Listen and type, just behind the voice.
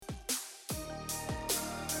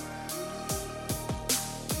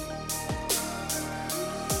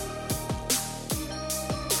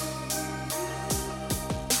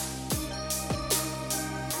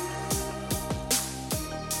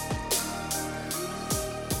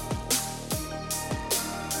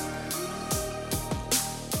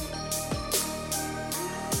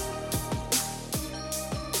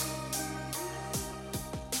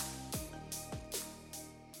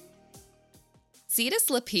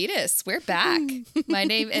Zetus Lapetus. We're back. My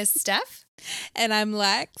name is Steph. And I'm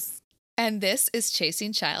Lex. And this is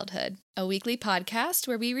Chasing Childhood, a weekly podcast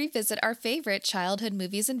where we revisit our favorite childhood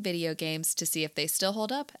movies and video games to see if they still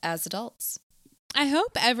hold up as adults. I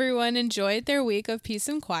hope everyone enjoyed their week of peace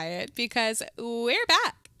and quiet because we're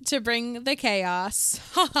back to bring the chaos.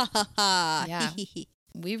 Ha ha ha ha. Yeah,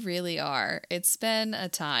 we really are. It's been a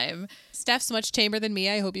time. Steph's much tamer than me.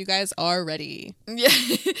 I hope you guys are ready. Yeah,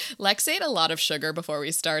 Lex ate a lot of sugar before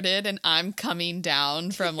we started, and I'm coming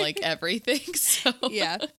down from like everything. So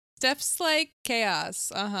Yeah. Steph's like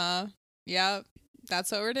chaos. Yep.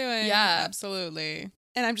 That's what we're doing. Yeah. Absolutely.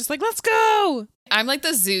 And I'm just like, let's go. I'm like the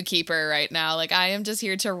zookeeper right now. Like I am just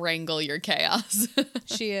here to wrangle your chaos.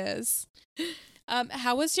 She is.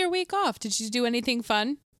 How was your week off? Did you do anything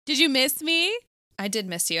fun? Did you miss me? I did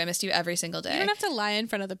miss you. I missed you every single day. You don't have to lie in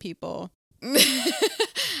front of the people.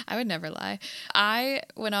 I would never lie. I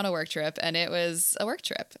went on a work trip and it was a work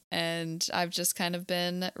trip and I've just kind of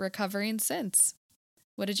been recovering since.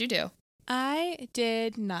 What did you do? I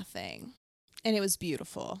did nothing and it was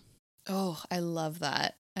beautiful. Oh, I love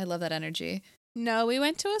that. I love that energy. No, we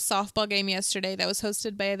went to a softball game yesterday that was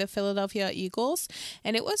hosted by the Philadelphia Eagles,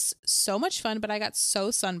 and it was so much fun, but I got so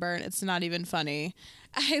sunburned, it's not even funny.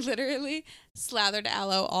 I literally slathered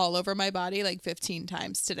aloe all over my body like 15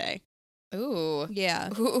 times today. Ooh. Yeah.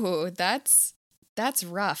 Ooh, that's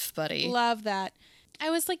rough, buddy. Love that. I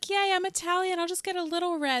was like, yay, I'm Italian. I'll just get a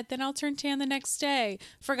little red, then I'll turn tan the next day.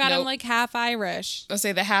 Forgot I'm like half Irish. I'll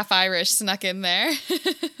say the half Irish snuck in there.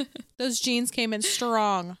 Those genes came in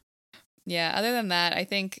strong. Yeah, other than that, I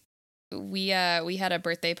think we had a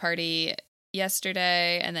birthday party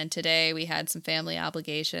yesterday and then today we had some family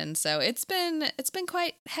obligations. So it's been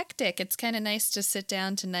quite hectic. It's kind of nice to sit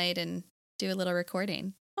down tonight and do a little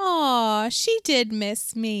recording. Aw, she did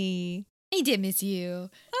miss me. I did miss you.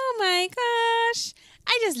 Oh my gosh.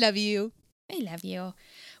 I just love you. I love you.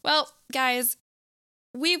 Well, guys,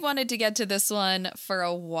 we wanted to get to this one for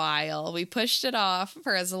a while. We pushed it off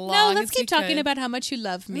for as long as we could. No, let's keep talking about how much you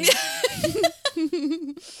love me.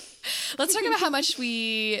 Let's talk about how much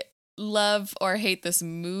we love or hate this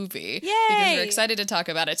movie. Yay! Because we're excited to talk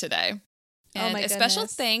about it today. And my a special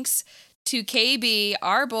goodness. thanks to KB,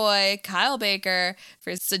 our boy, Kyle Baker,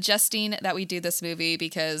 for suggesting that we do this movie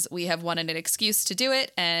because we have wanted an excuse to do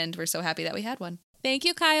it, and we're so happy that we had one. Thank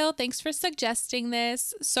you, Kyle. Thanks for suggesting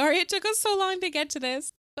this. Sorry it took us so long to get to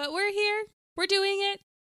this, but we're here. We're doing it.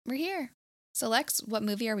 We're here. So, Lex, what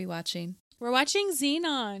movie are we watching? We're watching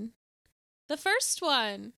Zenon. The first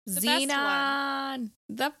one. The best one. Zenon!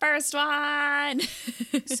 The first one!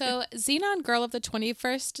 So, Zenon, Girl of the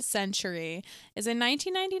 21st Century is a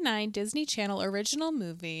 1999 Disney Channel original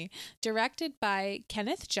movie directed by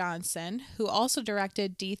Kenneth Johnson, who also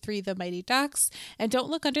directed D3 The Mighty Ducks and Don't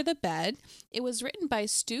Look Under the Bed. It was written by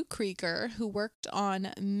Stu Krieger, who worked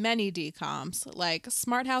on many DCOMs like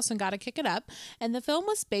Smart House and Gotta Kick It Up, and the film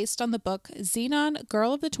was based on the book Zenon,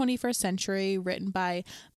 Girl of the 21st Century, written by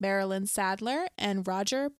Marilyn Sadler and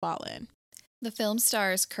Roger Ballin. The film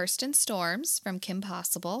stars Kirsten Storms from Kim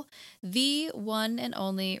Possible, the one and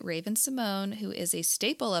only Raven Simone, who is a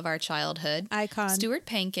staple of our childhood, Icon. Stuart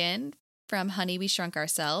Pankin from Honey, We Shrunk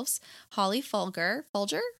Ourselves, Holly Folger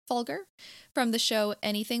from the show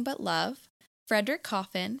Anything But Love, Frederick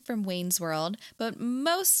Coffin from Wayne's World, but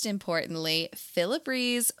most importantly, Philip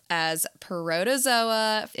Rees as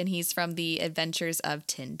Protozoa, and he's from The Adventures of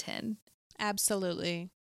Tintin. Absolutely.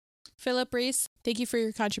 Philip Rees, thank you for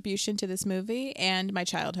your contribution to this movie and my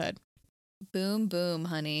childhood. Boom, boom,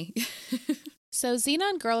 honey. So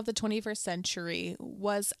Zenon, Girl of the 21st Century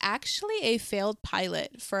was actually a failed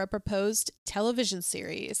pilot for a proposed television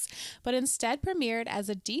series, but instead premiered as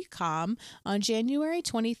a DCOM on January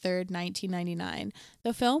 23rd, 1999.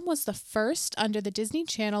 The film was the first under the Disney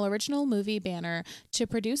Channel original movie banner to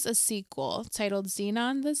produce a sequel titled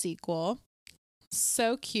Zenon the Sequel.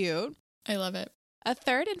 So cute. I love it. A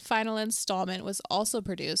third and final installment was also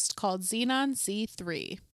produced called Zenon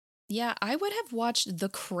Z3. Yeah, I would have watched the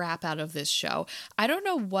crap out of this show. I don't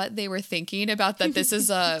know what they were thinking about that this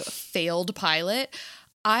is a failed pilot.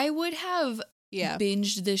 I would have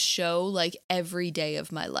binged this show like every day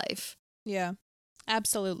of my life. Yeah,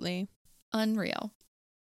 absolutely. Unreal.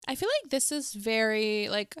 I feel like this is very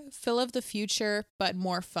like Phil of the Future, but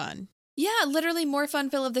more fun. Yeah, literally more fun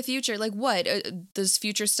Phil of the Future. Like what? Does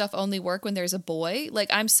future stuff only work when there's a boy? Like,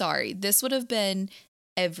 I'm sorry. This would have been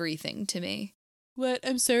everything to me. What?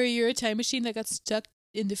 I'm sorry, you're a time machine that got stuck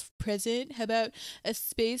in the present? How about a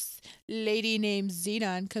space lady named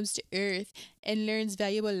Zenon comes to Earth and learns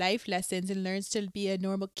valuable life lessons and learns to be a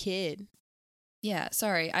normal kid? Yeah,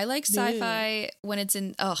 sorry. I like sci-fi when it's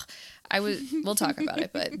in we'll talk about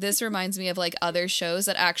it, but this reminds me of like other shows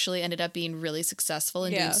that actually ended up being really successful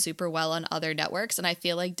and doing super well on other networks, and I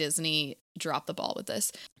feel like Disney dropped the ball with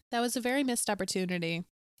this. That was a very missed opportunity.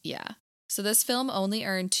 Yeah. So this film only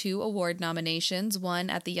earned 2 award nominations, one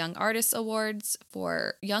at the Young Artists Awards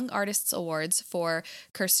for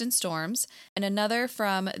Kirsten Storms, and another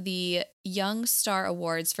from the Young Star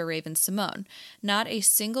Awards for Raven-Symoné. Not a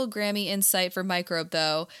single Grammy in sight for Microbe,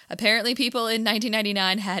 though. Apparently people in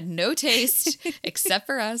 1999 had no taste, except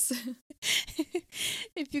for us.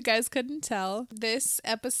 If you guys couldn't tell, this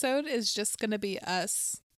episode is just going to be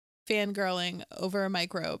us fangirling over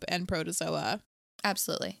Microbe and Protozoa.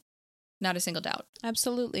 Absolutely. Not a single doubt.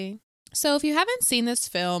 Absolutely. So if you haven't seen this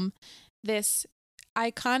film, this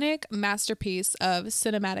iconic masterpiece of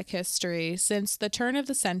cinematic history since the turn of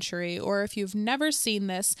the century, or if you've never seen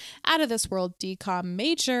this out of this world DCOM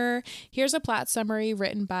major, here's a plot summary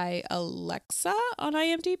written by Alexa on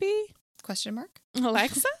IMDb. Question mark?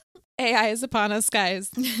 Alexa? AI is upon us,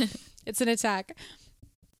 guys. It's an attack.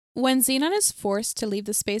 When Zenon is forced to leave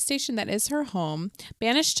the space station that is her home,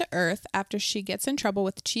 banished to Earth after she gets in trouble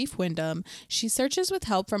with Chief Wyndham, she searches with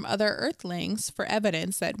help from other Earthlings for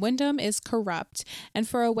evidence that Wyndham is corrupt and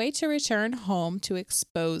for a way to return home to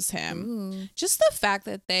expose him. Ooh. Just the fact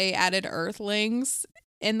that they added Earthlings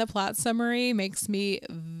in the plot summary makes me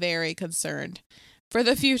very concerned for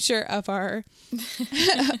the future of our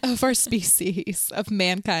of our species, of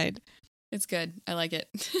mankind. It's good. I like it.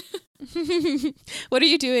 What are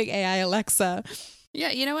you doing, AI Alexa? Yeah,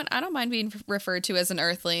 you know what? I don't mind being referred to as an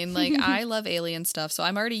Earthling. Like, I love alien stuff, so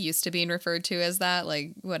I'm already used to being referred to as that.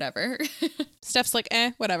 Like, whatever. Steph's like,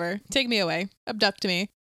 whatever. Take me away. Abduct me.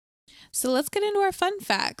 So let's get into our fun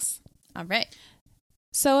facts. All right.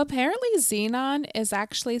 So apparently Zenon is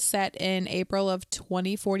actually set in April of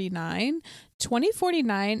 2049.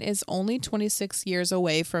 2049 is only 26 years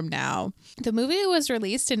away from now. The movie was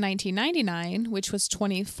released in 1999, which was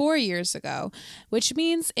 24 years ago, which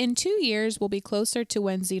means in 2 years we'll be closer to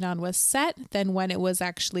when Zenon was set than when it was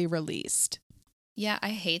actually released. Yeah, I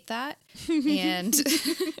hate that. And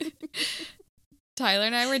Tyler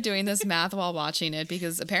and I were doing this math while watching it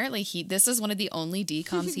because apparently this is one of the only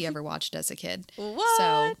DCOMs he ever watched as a kid. What?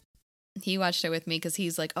 So he watched it with me because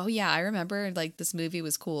he's like, oh yeah, I remember like this movie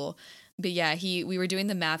was cool. But yeah, we were doing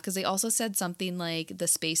the math because they also said something like the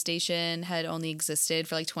space station had only existed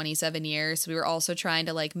for like 27 years. So we were also trying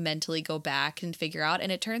to like mentally go back and figure out.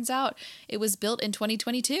 And it turns out it was built in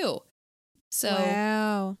 2022. So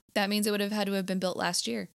wow. That means it would have had to have been built last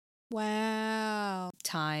year. Wow.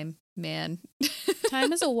 Time, man.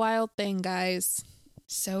 Time is a wild thing, guys.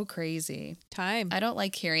 So crazy. Time. I don't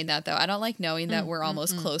like hearing that, though. I don't like knowing that we're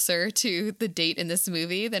almost closer to the date in this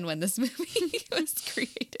movie than when this movie was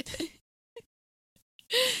created.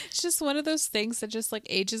 It's just one of those things that just like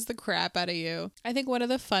ages the crap out of you. I think one of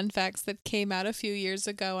the fun facts that came out a few years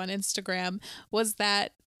ago on Instagram was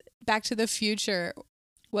that Back to the Future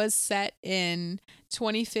was set in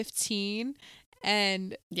 2015.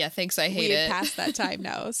 And yeah, thanks. I hate it. We passed that time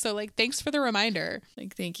now. So like, thanks for the reminder.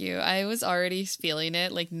 Like, thank you. I was already feeling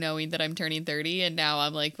it, like knowing that I'm turning 30. And now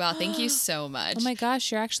I'm like, wow, thank you so much. Oh my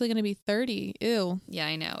gosh, you're actually going to be 30. Ew. Yeah,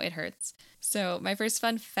 I know. It hurts. So my first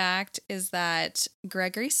fun fact is that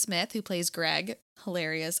Gregory Smith, who plays Greg,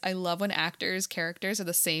 hilarious. I love when actors' characters are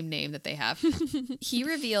the same name that they have. He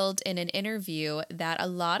revealed in an interview that a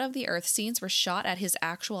lot of the Earth scenes were shot at his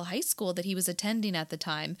actual high school that he was attending at the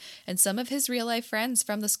time, and some of his real-life friends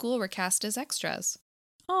from the school were cast as extras.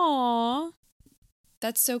 Aww.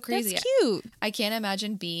 That's so crazy. That's cute. I can't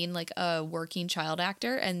imagine being like a working child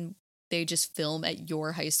actor and they just film at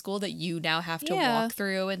your high school that you now have to walk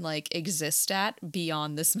through and like exist at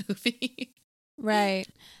beyond this movie. Right.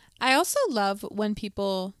 I also love when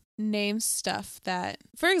people name stuff that,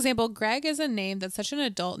 for example, Greg is a name that's such an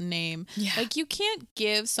adult name. Yeah. Like you can't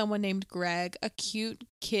give someone named Greg a cute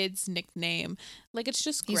kid's nickname. Like it's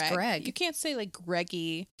just Greg. He's Greg. You can't say like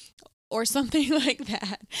Greggy or something like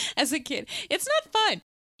that as a kid. It's not fun.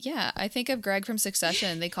 Yeah, I think of Greg from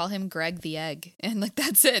Succession. They call him Greg the Egg. And like,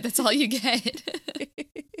 that's it. That's all you get.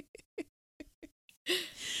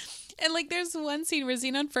 And like, there's one scene where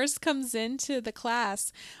Zenon first comes into the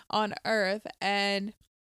class on Earth and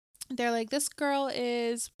they're like, this girl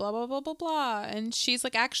is blah, blah, blah, blah, blah. And she's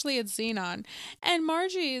like, actually, it's Zenon. And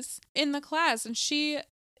Margie's in the class and she's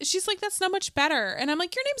like, that's not much better. And I'm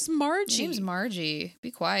like, your name's Margie. Your name's Margie. Be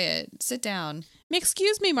quiet. Sit down.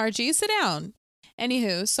 Excuse me, Margie. Sit down.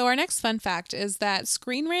 Anywho, so our next fun fact is that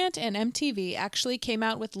Screen Rant and MTV actually came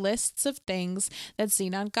out with lists of things that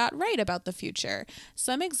Zenon got right about the future.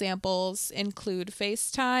 Some examples include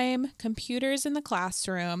FaceTime, computers in the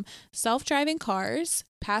classroom, self-driving cars,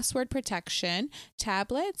 password protection,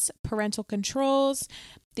 tablets, parental controls,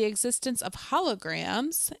 the existence of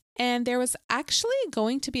holograms, and there was actually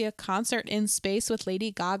going to be a concert in space with Lady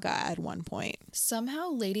Gaga at one point.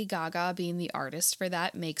 Somehow Lady Gaga being the artist for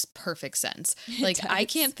that makes perfect sense. Like, does. I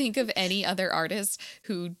can't think of any other artist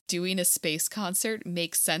who doing a space concert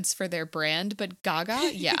makes sense for their brand, but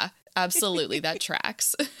Gaga, yeah, absolutely, that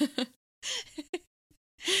tracks.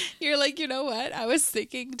 You're like, you know what? I was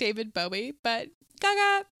thinking David Bowie, but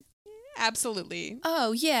Gaga, absolutely.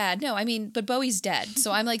 Oh, yeah, no, I mean, but Bowie's dead,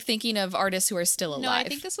 so I'm like thinking of artists who are still alive. No, I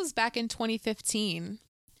think this was back in 2015.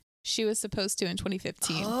 She was supposed to in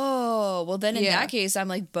 2015. Oh, well then in that case, I'm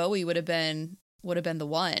like Bowie would have been the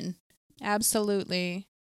one. Absolutely.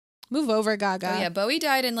 Move over, Gaga. Oh yeah, Bowie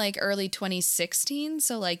died in like early 2016,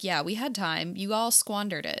 so like yeah, we had time. You all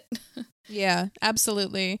squandered it. Yeah,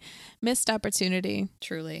 absolutely. Missed opportunity.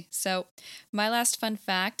 Truly. So my last fun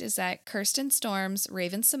fact is that Kirsten Storms,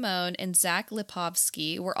 Raven Simone, and Zach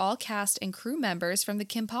Lipovsky were all cast and crew members from the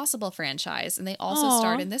Kim Possible franchise, and they also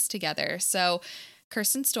starred in this together. So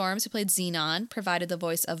Kirsten Storms, who played Zenon, provided the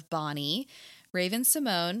voice of Bonnie. Raven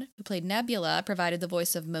Simone, who played Nebula, provided the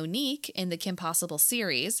voice of Monique in the Kim Possible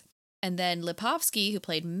series. And then Lipovsky, who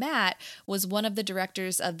played Matt, was one of the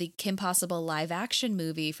directors of the Kim Possible live-action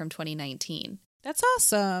movie from 2019. That's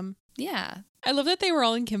awesome. Yeah. I love that they were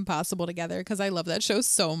all in Kim Possible together because I love that show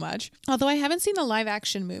so much. Although I haven't seen the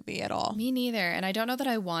live-action movie at all. Me neither. And I don't know that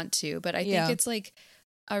I want to, but I think it's like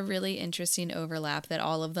a really interesting overlap that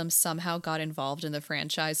all of them somehow got involved in the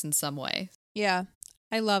franchise in some way. Yeah,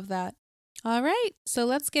 I love that. All right, so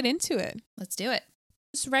let's get into it. Let's do it.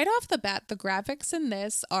 Just right off the bat, the graphics in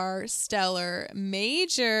this are stellar.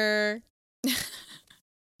 Major.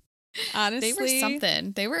 Honestly. They were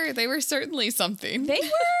something. They were certainly something. They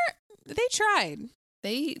tried.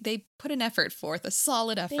 They put an effort forth, a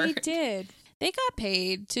solid effort. They did. They got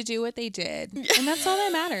paid to do what they did. And that's all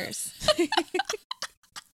that matters.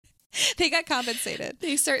 They got compensated.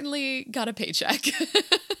 They certainly got a paycheck.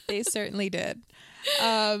 They certainly did.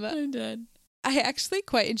 I'm dead. I actually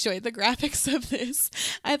quite enjoyed the graphics of this.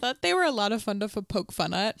 I thought they were a lot of fun to poke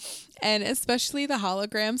fun at, and especially the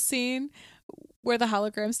hologram scene where the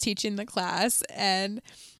hologram's teaching the class, and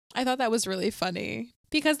I thought that was really funny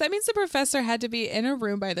because that means the professor had to be in a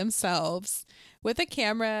room by themselves with a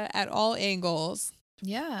camera at all angles.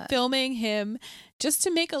 Yeah. Filming him just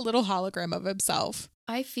to make a little hologram of himself.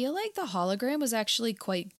 I feel like the hologram was actually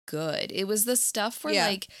quite good. It was the stuff where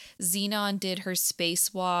like Zenon did her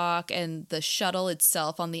spacewalk and the shuttle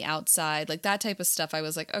itself on the outside, like that type of stuff. I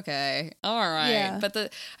was like, okay, all right. Yeah.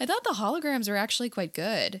 But I thought the holograms were actually quite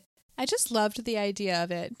good. I just loved the idea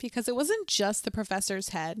of it because it wasn't just the professor's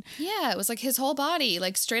head. Yeah, it was like his whole body,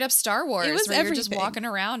 like straight up Star Wars, it was where everything. You're just walking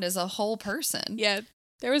around as a whole person. Yeah.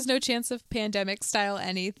 There was no chance of pandemic style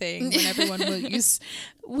anything when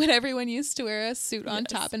everyone used to wear a suit on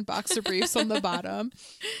top and boxer briefs on the bottom.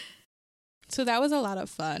 So that was a lot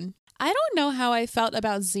of fun. I don't know how I felt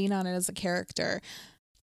about Zenon as a character.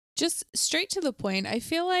 Just straight to the point, I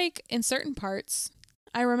feel like in certain parts,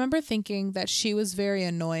 I remember thinking that she was very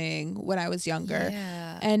annoying when I was younger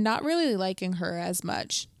and not really liking her as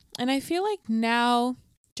much. And I feel like now,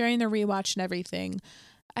 during the rewatch and everything,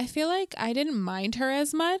 I feel like I didn't mind her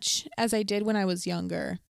as much as I did when I was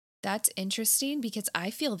younger. That's interesting because I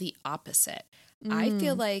feel the opposite. I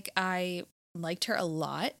feel like I liked her a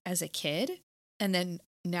lot as a kid. And then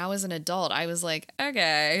now as an adult, I was like,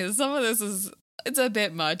 okay, some of this it's a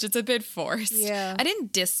bit much. It's a bit forced. Yeah. I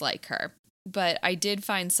didn't dislike her, but I did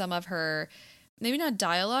find some of her, maybe not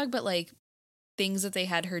dialogue, but like things that they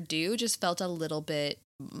had her do just felt a little bit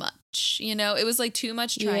much, you know. It was like too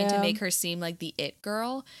much trying to make her seem like the it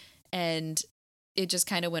girl, and it just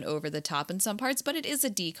kind of went over the top in some parts. But it is a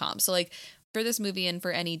DCOM, so like for this movie and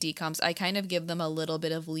for any DCOMs, I kind of give them a little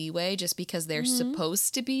bit of leeway just because they're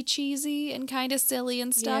supposed to be cheesy and kind of silly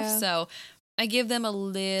and stuff. So I give them a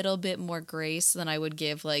little bit more grace than I would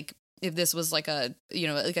give like if this was like a, you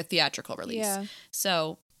know, like a theatrical release.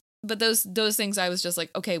 So but those things I was just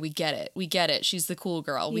like, okay, we get it, she's the cool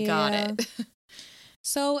girl, we got it.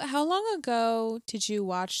 So how long ago did you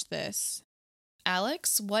watch this?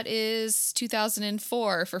 Alex, what is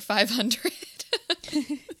 2004 for 500?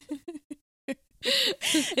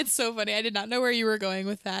 It's so funny. I did not know where you were going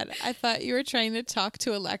with that. I thought you were trying to talk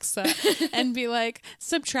to Alexa and be like,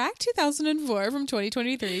 subtract 2004 from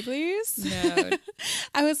 2023, please. No.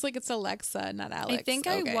 I was like, it's Alexa, not Alex. I think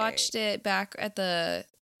I watched it back at the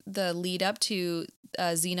lead up to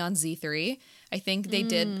Zenon Z3. I think they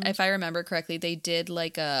did, if I remember correctly, they did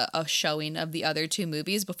like a showing of the other two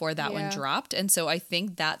movies before that one dropped. And so I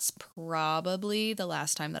think that's probably the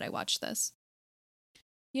last time that I watched this.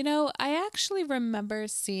 You know, I actually remember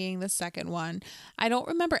seeing the second one. I don't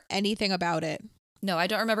remember anything about it. No, I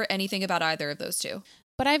don't remember anything about either of those two.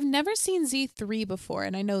 But I've never seen Z3 before,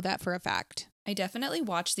 and I know that for a fact. I definitely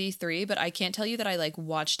watched Z3, but I can't tell you that I like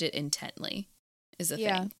watched it intently, is the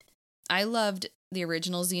thing. I loved the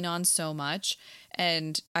original Zenon so much,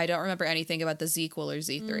 and I don't remember anything about the sequel or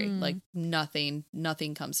Z3. Like nothing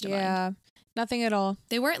comes to mind. Yeah, nothing at all.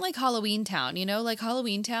 They weren't like Halloween Town, you know? Like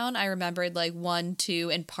Halloween Town, I remembered like 1,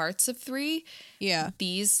 2, and parts of 3. Yeah.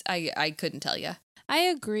 These, I couldn't tell you. I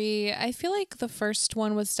agree. I feel like the first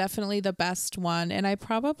one was definitely the best one, and I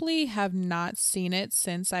probably have not seen it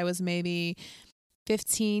since I was maybe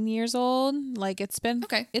 15 years old. Like it's been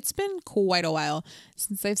quite a while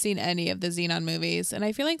since I've seen any of the Zenon movies, and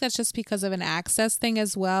I feel like that's just because of an access thing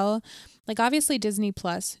as well. Like obviously Disney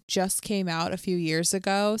Plus just came out a few years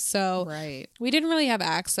ago, so we didn't really have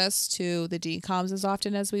access to the DCOMs as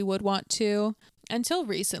often as we would want to until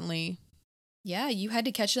recently. Yeah, you had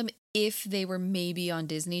to catch them if they were maybe on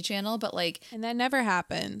Disney Channel, but like... And that never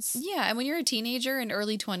happens. Yeah, and when you're a teenager in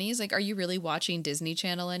early 20s, like, are you really watching Disney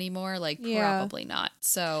Channel anymore? Like, probably not,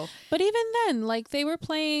 so... But even then, like, they were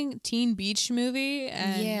playing Teen Beach Movie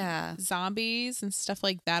and Zombies and stuff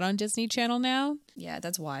like that on Disney Channel now. Yeah,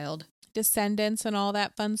 that's wild. Descendants and all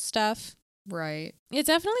that fun stuff. Right. It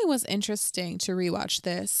definitely was interesting to rewatch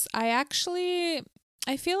this. I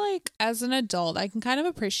feel like as an adult, I can kind of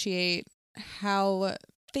appreciate how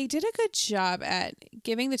they did a good job at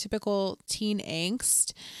giving the typical teen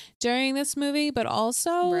angst during this movie, but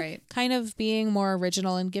also kind of being more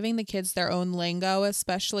original and giving the kids their own lingo,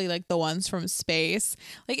 especially like the ones from space.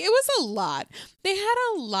 Like it was a lot. They had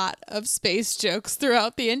a lot of space jokes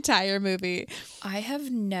throughout the entire movie. I have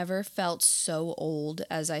never felt so old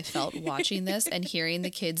as I felt watching this and hearing the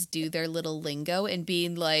kids do their little lingo and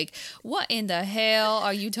being like, what in the hell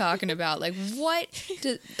are you talking about? Like, what?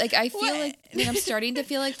 I feel like I'm starting to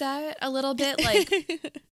feel like that a little bit.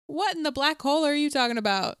 Like, what in the black hole are you talking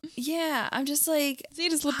about? Yeah, I'm just like...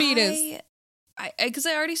 Zetus Lapetus. Because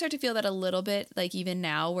I already start to feel that a little bit, like even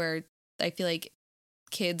now where I feel like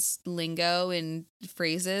kids' lingo and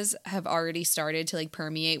phrases have already started to like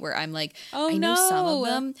permeate where I'm like, I know some of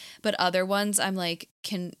them, but other ones I'm like,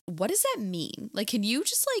 what does that mean? Like, can you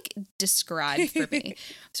just like describe for me?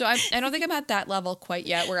 So I don't think I'm at that level quite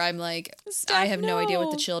yet where I'm like, I have no idea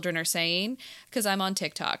what the children are saying because I'm on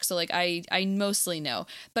TikTok. So like I mostly know,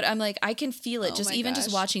 but I'm like, I can feel it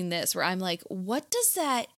just watching this where I'm like, what does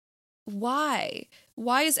that, why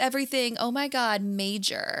is everything, oh my God,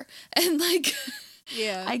 major? And like...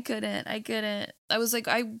 Yeah. I couldn't. I was like,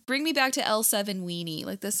 bring me back to L7 weenie.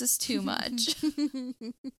 Like, this is too much.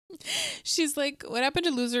 She's like, what happened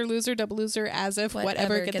to loser, double loser, as if,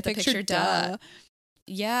 whatever, get the picture, duh.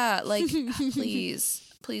 Yeah, like, please,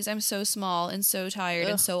 I'm so small and so tired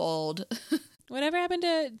and so old. Whatever happened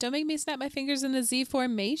to, don't make me snap my fingers in the Z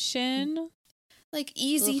formation? Like,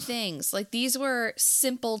 easy things. Like, these were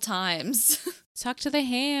simple times. Tuck to the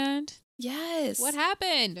hand. Yes. What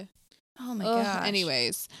happened? Oh my gosh.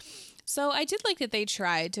 Anyways, so I did like that they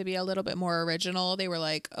tried to be a little bit more original. They were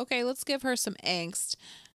like, okay, let's give her some angst.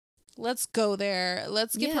 Let's go there.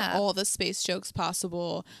 Let's give her all the space jokes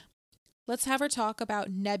possible. Let's have her talk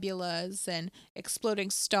about nebulas and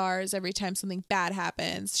exploding stars every time something bad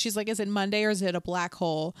happens. She's like, is it Monday or is it a black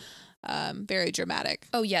hole? Very dramatic.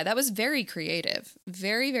 Oh yeah, that was very creative.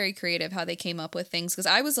 Very, very creative how they came up with things. Because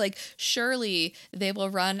I was like, surely they will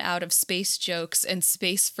run out of space jokes and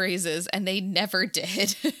space phrases, and they never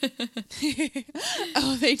did.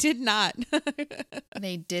 Oh, they did not.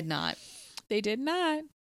 They did not. They did not.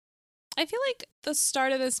 I feel like the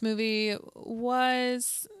start of this movie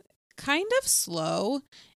was kind of slow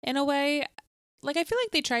in a way. Like, I feel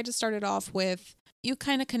like they tried to start it off with you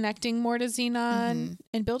kind of connecting more to Zenon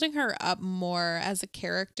and building her up more as a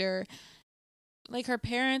character. Like, her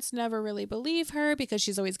parents never really believe her because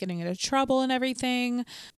she's always getting into trouble and everything.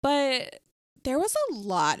 But there was a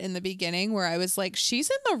lot in the beginning where I was like, she's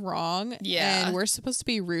in the wrong. Yeah. And we're supposed to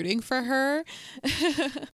be rooting for her.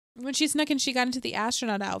 When she snuck in, she got into the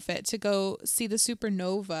astronaut outfit to go see the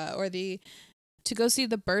supernova or to go see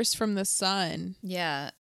the burst from the sun.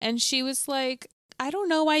 Yeah. And she was like, I don't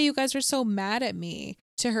know why you guys are so mad at me.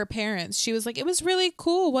 to her parents. She was like, it was really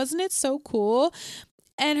cool. Wasn't it so cool?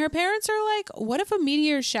 And her parents are like, what if a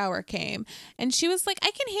meteor shower came? And she was like,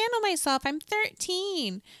 I can handle myself. I'm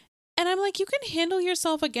 13. And I'm like, you can handle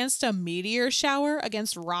yourself against a meteor shower,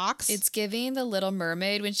 against rocks? It's giving the Little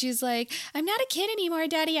Mermaid when she's like, I'm not a kid anymore,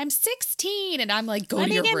 Daddy. I'm 16. And I'm like, go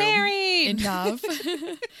to your room. Married. Enough.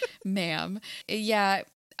 Ma'am. Yeah.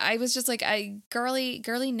 I was just like,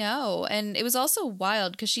 girly, no. And it was also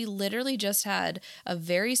wild because she literally just had a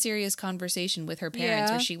very serious conversation with her parents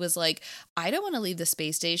where she was like, I don't want to leave the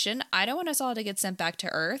space station. I don't want us all to get sent back to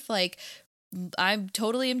Earth. Like, I'm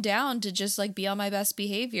totally am down to just like be on my best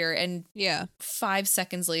behavior. And 5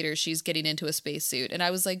 seconds later, she's getting into a spacesuit. And I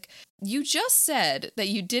was like, you just said that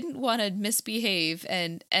you didn't want to misbehave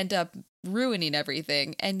and end up ruining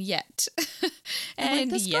everything. And yet, and like,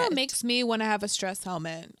 this girl makes me want to have a stress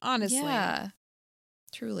helmet, honestly. Yeah,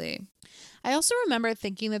 truly. I also remember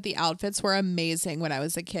thinking that the outfits were amazing when I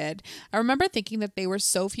was a kid. I remember thinking that they were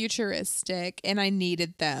so futuristic and I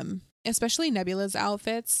needed them, especially Nebula's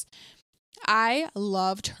outfits. I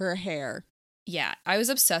loved her hair. Yeah, I was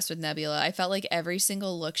obsessed with Nebula. I felt like every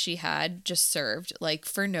single look she had just served, like,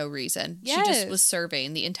 for no reason. Yes. She just was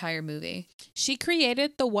serving the entire movie. She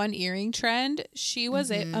created the one earring trend. She was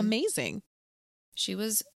amazing. She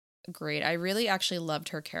was great. I really actually loved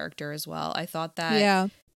her character as well. I thought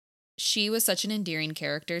that she was such an endearing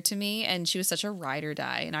character to me, and she was such a ride or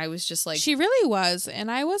die. And I was just like... She really was. And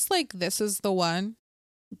I was like, this is the one.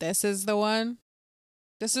 This is the one.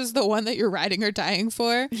 This is the one that you're riding or dying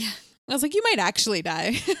for. Yeah. I was like, you might actually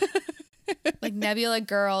die. Like, Nebula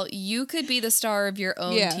girl, you could be the star of your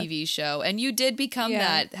own TV show. And you did become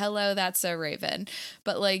that. Hello, That's So Raven.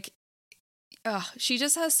 But like, she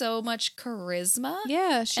just has so much charisma.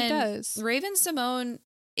 Yeah, she does. Raven-Symoné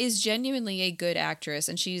is genuinely a good actress.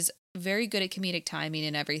 And she's very good at comedic timing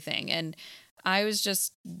and everything. And I was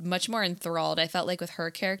just much more enthralled, I felt like, with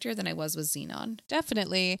her character than I was with Zenon.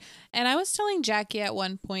 Definitely. And I was telling Jackie at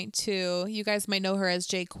one point, too, you guys might know her as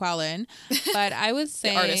Jay Quellen, but I was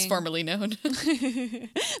saying... The artist formerly known.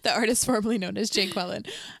 The artist formerly known as Jay Quellen.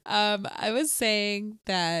 I was saying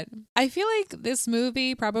that I feel like this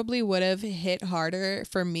movie probably would have hit harder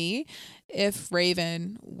for me if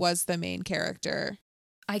Raven was the main character.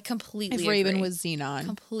 I completely agree. If Raven was Zenon.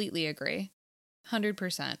 Completely agree.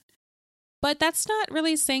 100%. But that's not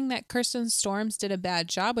really saying that Kirsten Storms did a bad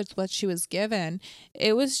job with what she was given.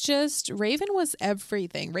 It was just Raven was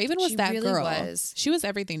everything. Raven was that really girl. She was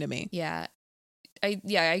everything to me. Yeah. I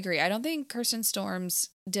agree. I don't think Kirsten Storms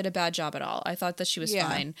did a bad job at all. I thought that she was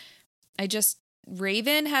fine.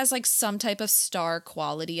 Raven has like some type of star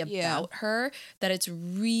quality about her that it's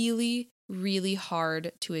really, really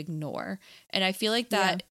hard to ignore. And I feel like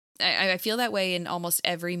that, I feel that way in almost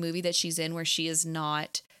every movie that she's in where she is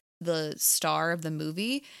not the star of the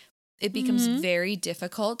movie. It becomes very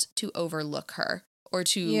difficult to overlook her or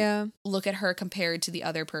to look at her compared to the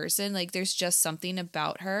other person. Like, there's just something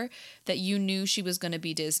about her that you knew she was going to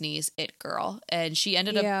be Disney's it girl. And she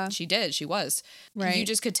ended up, she was. Right. You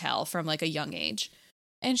just could tell from like a young age.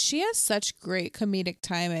 And she has such great comedic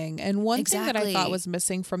timing. And one thing that I thought was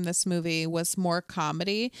missing from this movie was more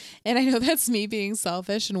comedy. And I know that's me being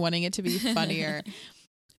selfish and wanting it to be funnier.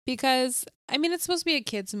 Because, I mean, it's supposed to be a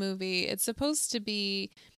kid's movie. It's supposed to be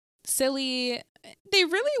silly. They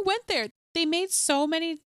really went there. They made so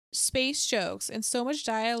many space jokes and so much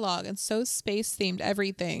dialogue and so space-themed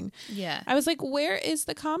everything. Yeah. I was like, where is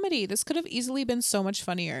the comedy? This could have easily been so much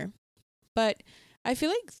funnier. But I feel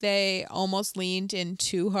like they almost leaned in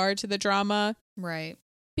too hard to the drama. Right.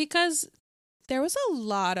 Because there was a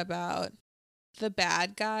lot about the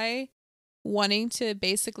bad guy wanting to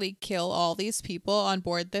basically kill all these people on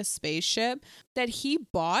board this spaceship that he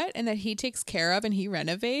bought and that he takes care of and he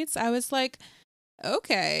renovates. I was like,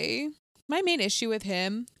 okay. My main issue with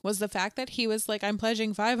him was the fact that he was like, I'm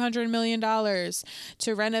pledging $500 million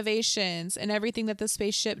to renovations and everything that the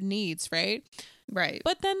spaceship needs, right? Right.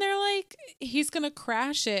 But then they're like, he's going to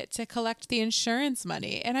crash it to collect the insurance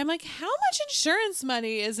money. And I'm like, how much insurance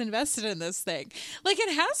money is invested in this thing? Like,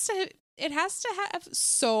 it has to have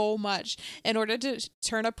so much in order to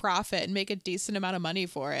turn a profit and make a decent amount of money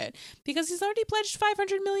for it, because he's already pledged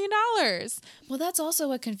 $500 million. Well, that's also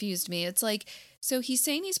what confused me. It's like, so he's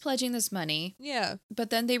saying he's pledging this money. Yeah. But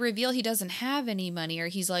then they reveal he doesn't have any money, or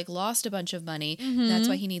he's like lost a bunch of money. That's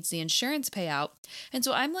why he needs the insurance payout. And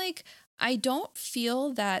so I'm like, I don't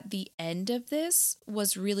feel that the end of this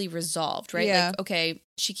was really resolved, right? Yeah. Like, okay,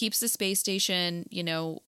 she keeps the space station,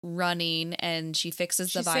 running, and she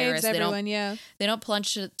fixes the virus. Saves everyone, they don't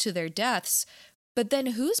plunge to their deaths. But then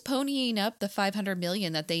who's ponying up the $500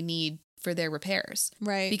 million that they need for their repairs.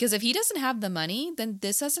 Right. Because if he doesn't have the money, then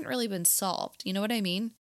this hasn't really been solved. You know what I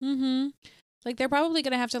mean? Mm-hmm. Like, they're probably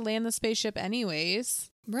going to have to land the spaceship anyways.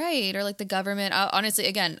 Right. Or like the government. Honestly,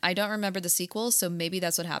 again, I don't remember the sequel, so maybe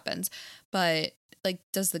that's what happens. But like,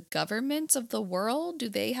 does the government of the world, do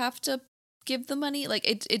they have to give the money? Like,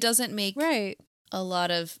 it doesn't make a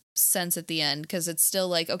lot of sense at the end, because it's still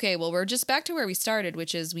like, okay, well, we're just back to where we started,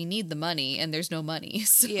 which is we need the money and there's no money.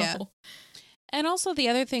 So. Yeah. And also the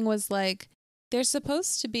other thing was, like, they're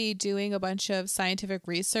supposed to be doing a bunch of scientific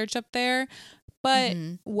research up there, but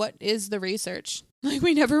what is the research? Like,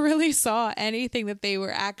 we never really saw anything that they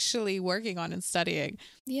were actually working on and studying.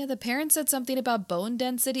 Yeah, the parents said something about bone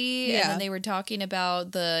density, and then they were talking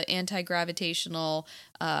about the anti-gravitational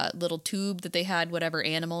little tube that they had whatever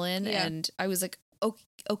animal in, and I was like,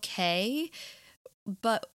 okay,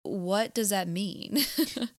 but what does that mean?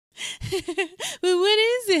 Well, what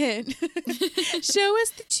is it? Show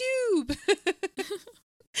us the tube.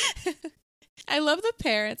 I love the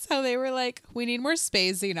parents, how they were like, we need more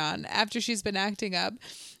space, Zenon, after she's been acting up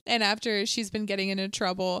and after she's been getting into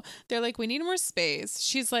trouble. They're like, we need more space.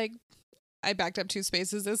 She's like, I backed up 2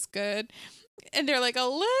 spaces. This good. And they're like, a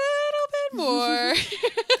little bit more.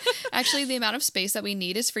 Actually, the amount of space that we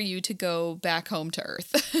need is for you to go back home to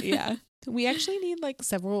Earth. Yeah. We actually need like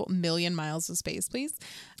several million miles of space, please.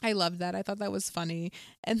 I loved that. I thought that was funny.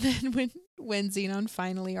 And then when Zenon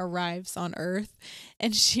finally arrives on Earth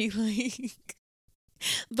and she like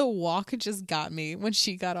the walk just got me when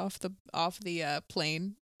she got off the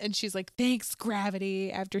plane and she's like, thanks,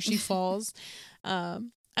 gravity, after she falls.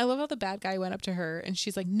 I love how the bad guy went up to her and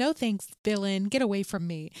she's like, no thanks, villain, get away from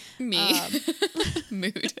me.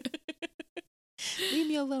 Mood. Leave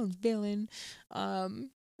me alone, villain.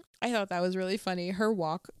 I thought that was really funny. Her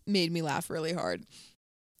walk made me laugh really hard.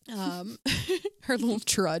 Her little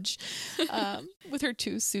trudge with her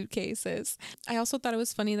 2 suitcases. I also thought it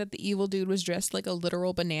was funny that the evil dude was dressed like a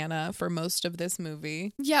literal banana for most of this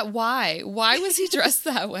movie. Yeah, why? Why was he dressed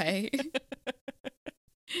that way?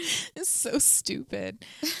 It's so stupid.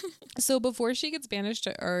 So before she gets banished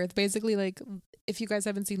to Earth, basically, like, if you guys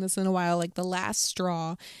haven't seen this in a while, like, the last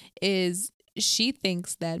straw is she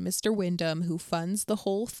thinks that Mr. Wyndham, who funds the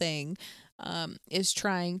whole thing, is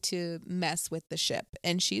trying to mess with the ship.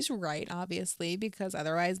 And she's right, obviously, because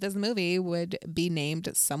otherwise this movie would be named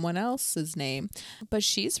someone else's name. But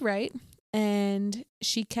she's right. And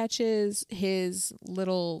she catches his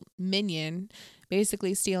little minion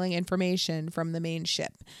basically stealing information from the main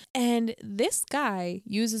ship. And this guy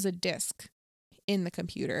uses a disk in the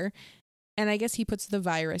computer. And I guess he puts the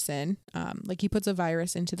virus in, he puts a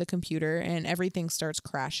virus into the computer and everything starts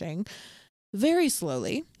crashing very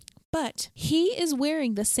slowly. But he is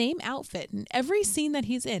wearing the same outfit in every scene that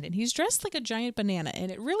he's in. And he's dressed like a giant banana. And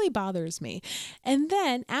it really bothers me. And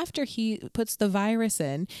then after he puts the virus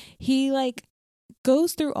in, he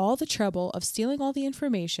goes through all the trouble of stealing all the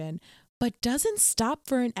information, but doesn't stop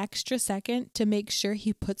for an extra second to make sure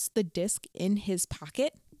he puts the disc in his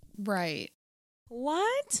pocket. Right.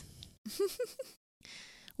 What?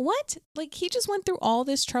 What? Like, he just went through all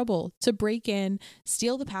this trouble to break in,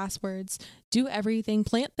 steal the passwords, do everything,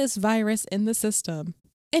 plant this virus in the system,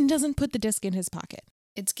 and doesn't put the disc in his pocket.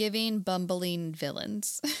 It's giving bumbling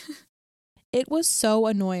villains. It was so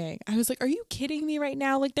annoying. I was like, are you kidding me right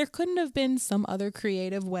now? Like, there couldn't have been some other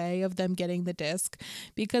creative way of them getting the disc,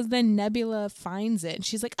 because then Nebula finds it and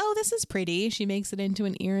she's like, oh, this is pretty. She makes it into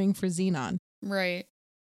an earring for Zenon. Right.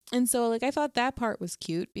 And so, I thought that part was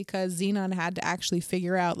cute because Zenon had to actually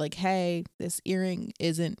figure out, hey, this earring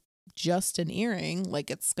isn't just an earring.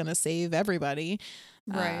 It's going to save everybody.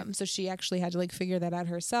 Right. So she actually had to, figure that out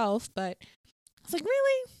herself. But I was like,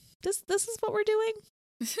 really? This is what we're doing?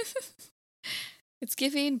 It's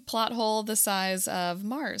giving plot hole the size of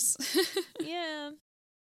Mars. Yeah.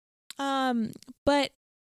 But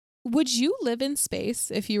would you live in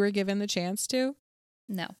space if you were given the chance to?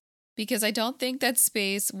 No. Because I don't think that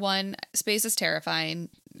space is terrifying.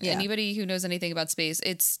 Yeah. Anybody who knows anything about space,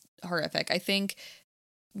 it's horrific. I think,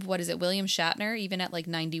 William Shatner, even at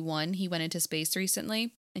 91, he went into space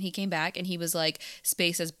recently and he came back and he was like,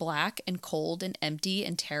 space is black and cold and empty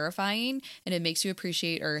and terrifying. And it makes you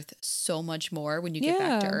appreciate Earth so much more when you get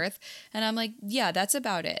back to Earth. And I'm like, yeah, that's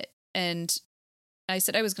about it. And I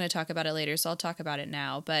said I was going to talk about it later, so I'll talk about it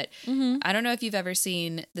now. But I don't know if you've ever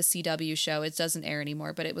seen the CW show. It doesn't air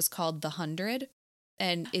anymore, but it was called The 100.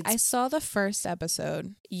 And I saw the first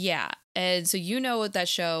episode. Yeah. And so you know what that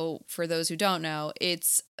show, for those who don't know,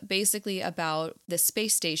 it's basically about the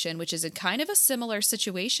space station, which is a kind of a similar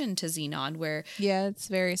situation to Zenon, where Yeah, it's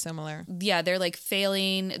very similar. yeah, they're like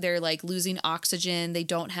failing, they're like losing oxygen,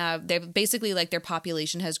 they're basically like their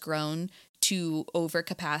population has grown to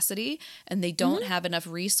overcapacity and they don't have enough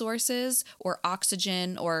resources or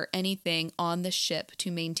oxygen or anything on the ship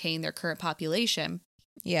to maintain their current population.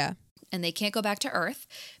 Yeah. And they can't go back to Earth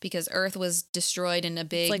because Earth was destroyed in a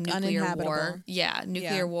big like nuclear war. uninhabitable. Yeah,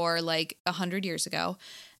 nuclear war like 100 years ago.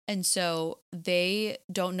 And so they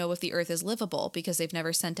don't know if the Earth is livable because they've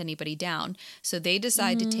never sent anybody down. So they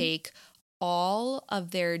decide to take all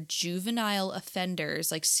of their juvenile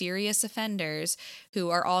offenders, like serious offenders, who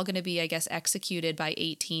are all going to be, I guess, executed by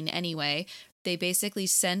 18 anyway. They basically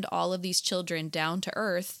send all of these children down to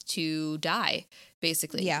Earth to die,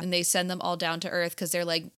 basically. Yeah. And they send them all down to Earth because they're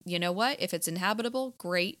like, you know what? If it's inhabitable,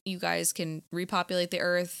 great. You guys can repopulate the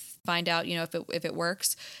Earth, find out, you know, if it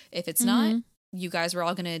works. If it's not, you guys were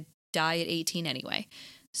all going to die at 18 anyway.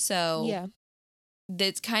 So Yeah.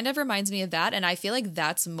 that kind of reminds me of that. And I feel like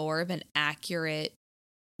that's more of an accurate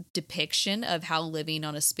depiction of how living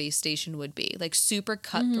on a space station would be. Like super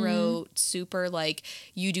cutthroat, super like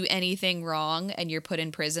you do anything wrong and you're put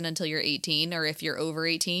in prison until you're 18, or if you're over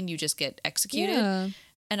 18 you just get executed. Yeah.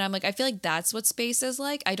 And I'm like, I feel like that's what space is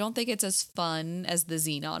like. I don't think it's as fun as the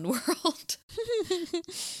Zenon world.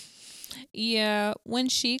 Yeah, when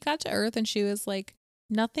she got to Earth and she was like,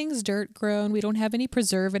 nothing's dirt grown, we don't have any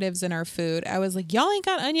preservatives in our food, I was like, y'all ain't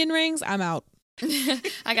got onion rings, I'm out.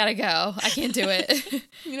 I gotta go. I can't do it.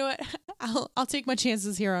 You know what? I'll take my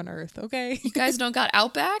chances here on Earth, okay? You guys don't got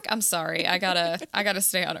Outback? I'm sorry. I gotta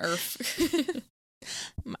stay on Earth.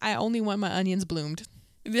 I only want my onions bloomed.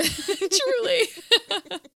 Truly.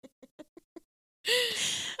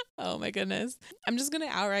 Oh my goodness. I'm just gonna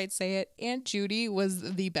outright say it. Aunt Judy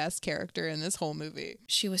was the best character in this whole movie.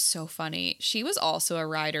 She was so funny. She was also a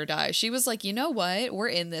ride or die. She was like, you know what? We're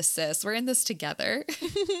in this, sis. We're in this together.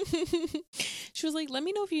 She was like, let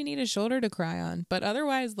me know if you need a shoulder to cry on. But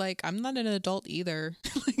otherwise, like, I'm not an adult either.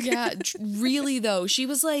 Yeah, really though. She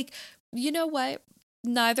was like, you know what?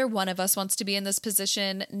 Neither one of us wants to be in this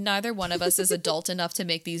position. Neither one of us is adult enough to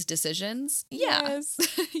make these decisions. Yeah.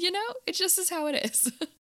 Yes. You know, it just is how it is.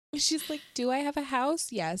 She's like, do I have a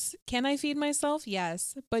house? Yes. Can I feed myself?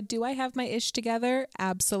 Yes. But do I have my ish together?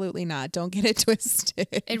 Absolutely not. Don't get it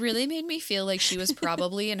twisted. It really made me feel like she was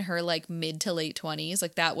probably in her like mid to late 20s.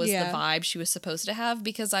 Like that was the vibe she was supposed to have,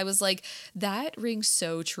 because I was like, that rings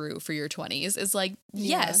so true for your 20s. Is like,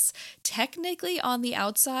 yes, technically on the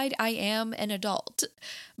outside, I am an adult,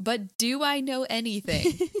 but do I know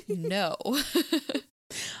anything? No.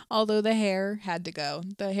 Although the hair had to go.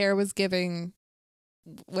 The hair was giving,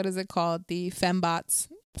 what is it called? The fembots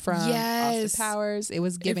from Austin Powers. It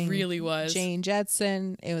was giving. It really was. Jane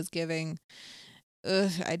Jetson. It was giving.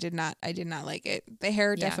 I did not like it. The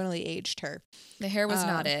hair definitely aged her. The hair was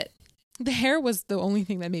not it. The hair was the only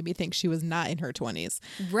thing that made me think she was not in her 20s.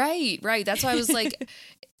 Right. That's why I was like,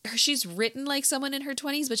 she's written like someone in her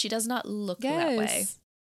 20s, but she does not look that way.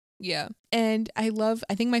 Yeah. And I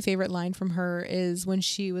think my favorite line from her is when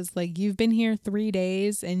she was like, you've been here 3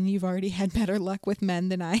 days and you've already had better luck with men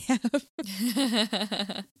than I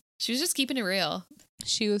have. She was just keeping it real.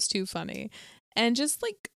 She was too funny. And just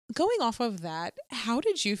like going off of that, how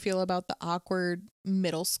did you feel about the awkward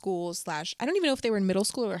middle school / I don't even know if they were in middle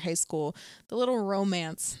school or high school, the little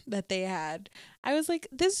romance that they had? I was like,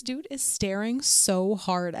 this dude is staring so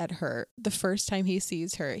hard at her the first time he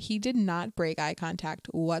sees her. He did not break eye contact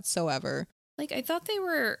whatsoever. Like, I thought they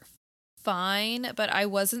were fine, but I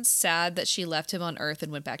wasn't sad that she left him on Earth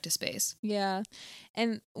and went back to space. Yeah.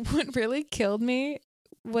 And what really killed me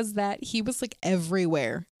was that he was like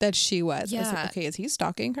everywhere that she was. Yeah. I was like, okay, is he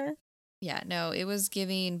stalking her? Yeah, no, it was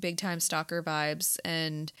giving big time stalker vibes.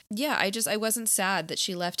 And yeah, I wasn't sad that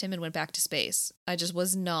she left him and went back to space. I just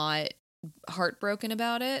was not heartbroken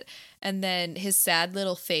about it. And then his sad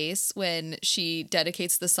little face when she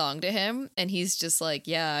dedicates the song to him and he's just like,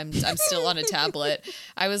 yeah, I'm still on a tablet.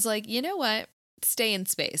 I was like, you know what? Stay in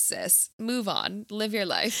space, sis. Move on. Live your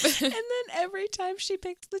life. And then every time she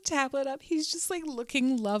picks the tablet up, he's just like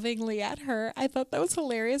looking lovingly at her. I thought that was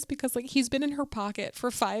hilarious because like he's been in her pocket for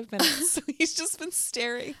 5 minutes. So he's just been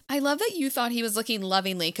staring. I love that you thought he was looking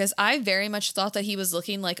lovingly, because I very much thought that he was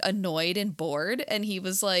looking like annoyed and bored. And he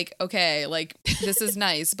was like, okay, like this is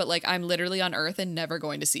nice, but like I'm literally on Earth and never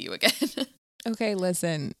going to see you again. Okay,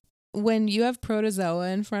 listen. When you have protozoa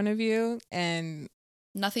in front of you and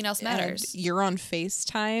nothing else matters. You're on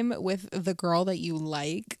FaceTime with the girl that you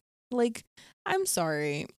like, I'm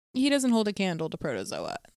sorry. he doesn't hold a candle to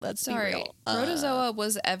Protozoa. Let's be real. Protozoa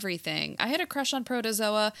was everything. I had a crush on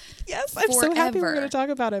Protozoa. Yes, I'm so happy we're going to talk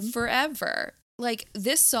about him. Forever. Like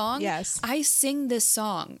this song, yes. I sing this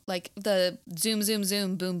song, like the zoom, zoom,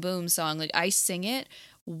 zoom, boom, boom song. Like I sing it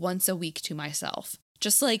once a week to myself.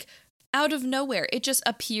 Just like out of nowhere. It just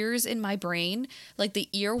appears in my brain like the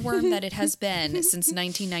earworm that it has been since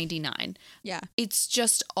 1999. Yeah. It's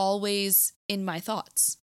just always in my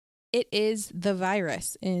thoughts. It is the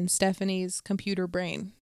virus in Stephanie's computer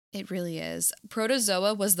brain. It really is.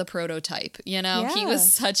 Protozoa was the prototype, you know? Yeah. He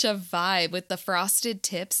was such a vibe with the frosted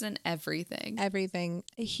tips and everything. Everything.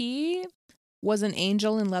 He was an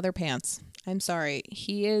angel in leather pants. I'm sorry.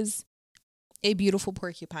 He is a beautiful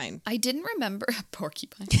porcupine. I didn't remember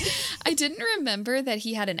porcupine. I didn't remember that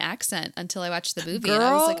he had an accent until I watched the movie. Girl. And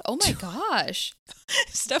I was like, oh my gosh.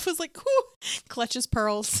 Steph was like, whoo, clutches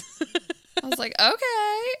pearls. I was like,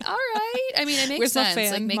 okay, all right. I mean, it makes Where's sense. My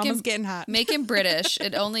fan? Like, make Mama's him getting hot. Make him British.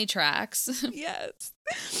 It only tracks.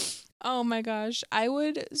 Yes. Oh my gosh. I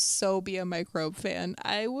would so be a Microbe fan.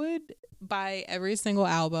 I would buy every single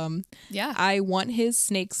album. Yeah. I want his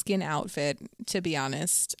snakeskin outfit, to be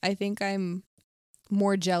honest. I think I'm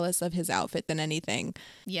more jealous of his outfit than anything.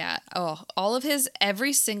 Yeah. Oh, all of his,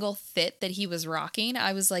 every single fit that he was rocking,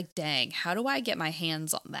 I was like, dang, how do I get my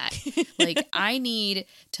hands on that? Like, I need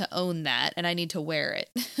to own that and I need to wear it.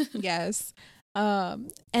 Yes.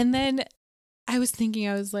 And then I was thinking,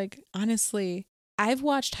 I was like, honestly, I've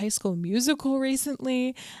watched High School Musical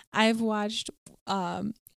recently. I've watched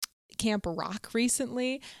Camp Rock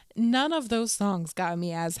recently. None of those songs got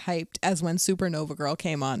me as hyped as when Supernova Girl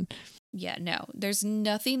came on. Yeah, no, there's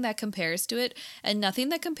nothing that compares to it, and nothing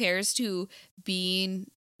that compares to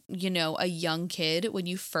being, you know, a young kid when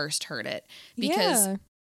you first heard it, because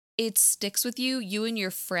it sticks with you. You and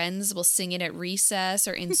your friends will sing it at recess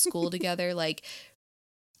or in school together. Like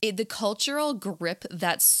the cultural grip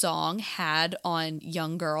that song had on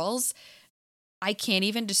young girls, I can't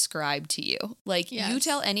even describe to you. Like, you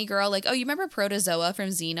tell any girl, like, oh, you remember Protozoa from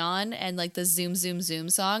Zenon and like the Zoom, Zoom, Zoom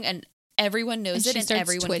song, and everyone knows it and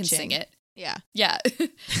everyone can sing it. Yeah. Yeah.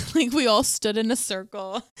 Like we all stood in a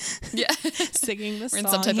circle. Yeah. Singing the We're song in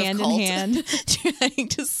some type hand of cult. in hand, trying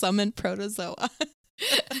to summon Protozoa.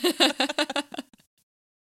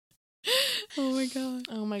 Oh my god.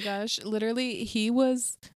 Oh my gosh. Literally, he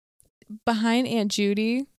was behind Aunt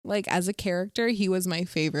Judy, like as a character, he was my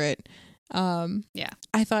favorite. Yeah.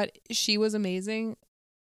 I thought she was amazing.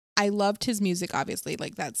 I loved his music, obviously.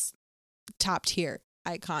 Like that's top tier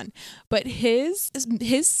icon. But his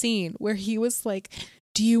scene where he was like,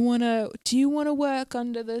 do you wanna work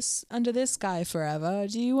under this guy forever?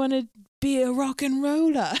 Do you wanna be a rock and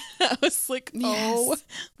roller? I was like, oh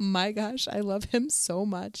my gosh, I love him so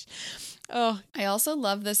much. Oh, I also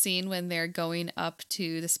love the scene when they're going up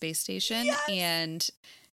to the space station and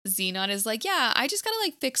Zenon is like, yeah, I just gotta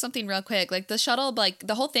like fix something real quick. Like the shuttle, like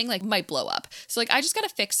the whole thing like might blow up. So like, I just gotta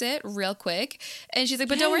fix it real quick. And she's like,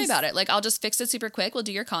 but don't worry about it. Like, I'll just fix it super quick. We'll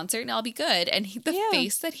do your concert and I'll be good. And the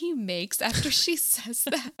face that he makes after she says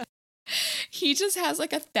that, he just has like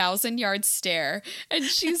 1,000-yard stare. And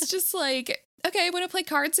she's just like, okay, want to play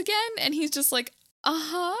cards again? And he's just like,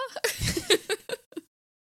 uh-huh.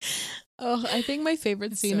 Oh, I think my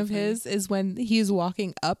favorite scene of his is when he's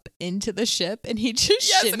walking up into the ship and he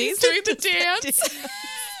just shimmies and he's doing the dance.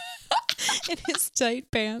 In his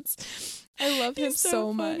tight pants. I love him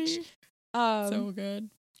so much. So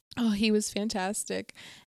good. Oh, he was fantastic.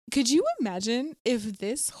 Could you imagine if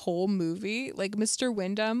this whole movie, like Mr.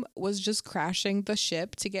 Wyndham was just crashing the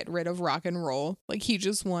ship to get rid of rock and roll? Like he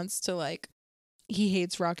just wants to like, he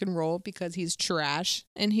hates rock and roll because he's trash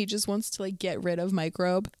and he just wants to like get rid of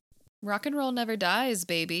Microbe. Rock and roll never dies,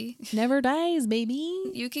 baby. Never dies, baby.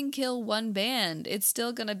 You can kill one band. It's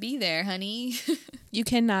still gonna be there, honey. You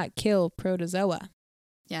cannot kill Protozoa.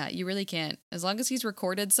 Yeah, you really can't. As long as he's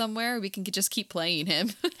recorded somewhere, we can just keep playing him.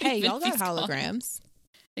 Hey, y'all got holograms. Gone.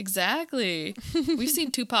 Exactly. We've seen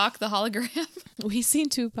Tupac, the hologram. We've seen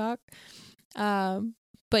Tupac.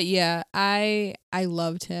 But yeah, I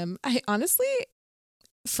loved him. I honestly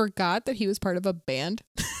forgot that he was part of a band.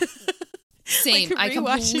 Same. Like, I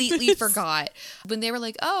completely forgot. When they were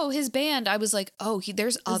like, oh, his band, I was like, oh,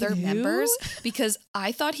 there's other members? Because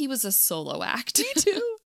I thought he was a solo act. Me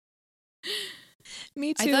too.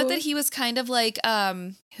 Me too. I thought that he was kind of like,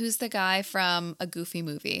 who's the guy from A Goofy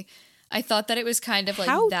Movie? I thought that it was kind of like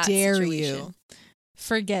that situation. How dare you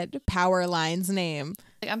forget Powerline's name?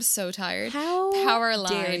 Like, I'm so tired. How Powerline.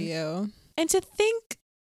 dare you? And to think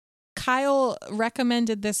Kyle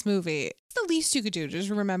recommended this movie. The least you could do, just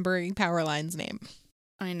remembering Powerline's name.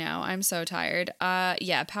 I know. I'm so tired.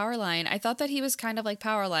 Yeah, Powerline. I thought that he was kind of like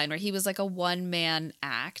Powerline, where he was like a one-man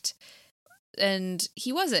act. And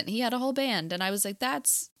he wasn't. He had a whole band. And I was like,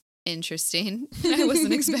 that's interesting. I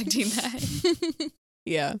wasn't expecting that.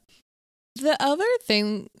 Yeah. The other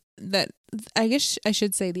thing that I guess I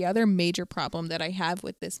should say, the other major problem that I have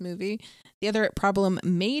with this movie, the other problem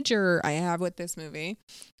major I have with this movie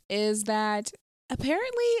is that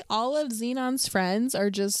apparently all of Zenon's friends are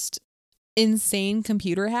just insane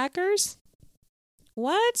computer hackers.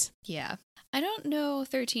 What? Yeah. I don't know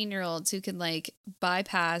 13-year-olds who can like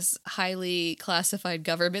bypass highly classified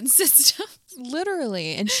government systems.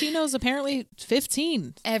 Literally. And she knows apparently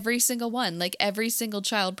 15. Every single one, like every single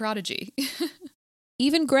child prodigy.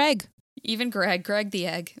 Even Greg. Even Greg the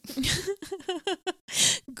egg.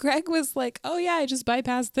 Greg was like, oh yeah, I just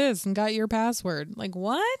bypassed this and got your password. Like,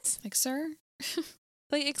 what? Like, sir?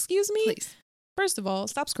 Like, excuse me? Please. First of all,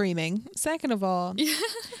 stop screaming. Second of all,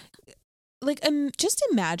 like, just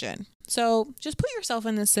imagine. So just put yourself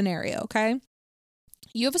in this scenario, okay?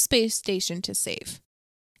 You have a space station to save.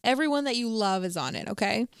 Everyone that you love is on it,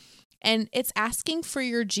 okay? And it's asking for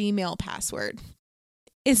your Gmail password.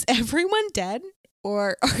 Is everyone dead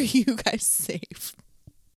or are you guys safe?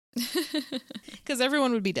 Because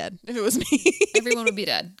everyone would be dead if it was me. Everyone would be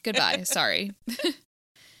dead. Goodbye. Sorry.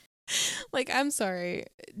 Like, I'm sorry.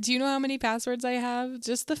 Do you know how many passwords I have?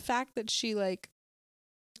 Just the fact that she like,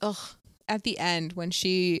 at the end when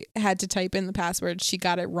she had to type in the password, she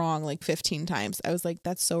got it wrong like 15 times. I was like,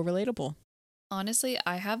 that's so relatable. Honestly,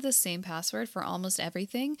 I have the same password for almost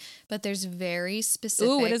everything, but there's very specific.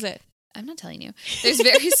 Ooh, what is it? I'm not telling you. There's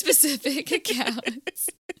very specific accounts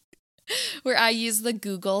where I use the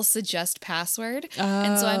Google suggest password. Oh.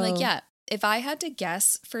 And so I'm like, yeah, if I had to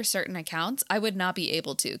guess for certain accounts, I would not be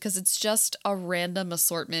able to because it's just a random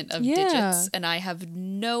assortment of digits. And I have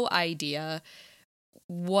no idea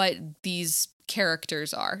what these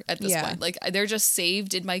characters are at this point. Like, they're just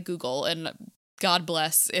saved in my Google, and God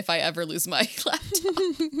bless if I ever lose my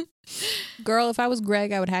laptop. Girl, if I was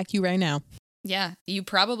Greg, I would hack you right now. Yeah, you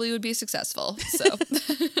probably would be successful. So,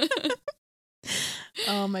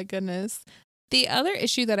 oh my goodness. The other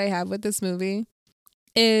issue that I have with this movie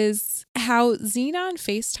is how Zenon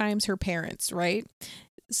FaceTimes her parents, right?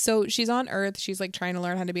 So she's on Earth. She's like trying to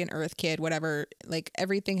learn how to be an Earth kid, whatever. Like,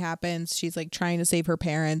 everything happens. She's like trying to save her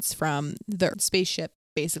parents from the spaceship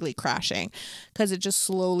basically crashing because it just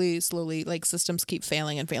slowly, like, systems keep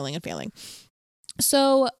failing and failing and failing.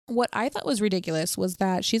 So what I thought was ridiculous was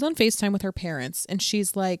that she's on FaceTime with her parents and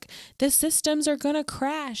she's like, the systems are going to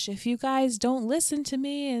crash if you guys don't listen to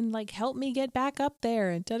me and like help me get back up there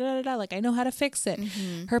and da da da da. Like, I know how to fix it.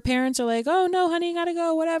 Mm-hmm. Her parents are like, oh no, honey, you gotta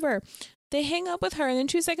go, whatever. They hang up with her and then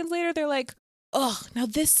 2 seconds later they're like, oh, now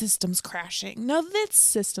this system's crashing. Now this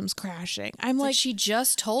system's crashing. I'm like, she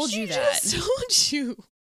just told you that. She just told you.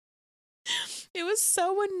 It was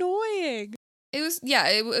so annoying. It was, yeah,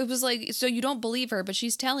 it was like, so you don't believe her, but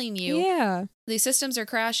she's telling you, yeah, the systems are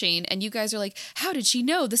crashing, and you guys are like, how did she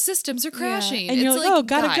know the systems are crashing? Yeah. And you're like, oh,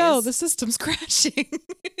 gotta go, the system's crashing.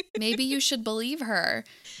 Maybe you should believe her.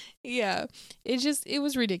 Yeah, it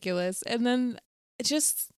was ridiculous. And then it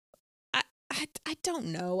just, I don't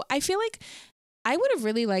know. I feel like I would have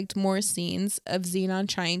really liked more scenes of Zenon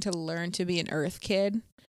trying to learn to be an Earth kid.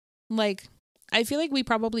 Like, I feel like we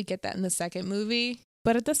probably get that in the second movie.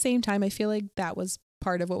 But at the same time, I feel like that was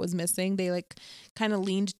part of what was missing. They like kind of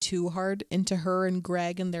leaned too hard into her and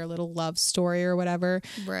Greg and their little love story or whatever.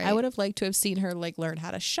 Right. I would have liked to have seen her like learn how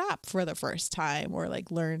to shop for the first time or like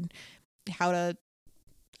learn how to,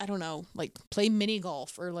 I don't know, like play mini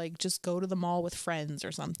golf or like just go to the mall with friends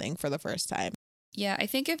or something for the first time. Yeah, I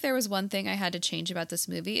think if there was one thing I had to change about this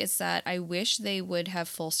movie, it's that I wish they would have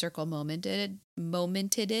full circle momented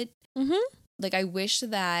it. Mm-hmm. Like, I wish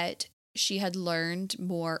that she had learned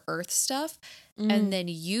more Earth stuff and then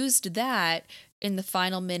used that in the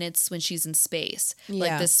final minutes when she's in space. Yeah.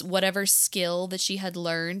 Like this, whatever skill that she had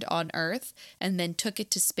learned on Earth and then took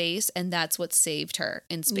it to space. And that's what saved her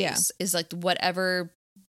in space is like whatever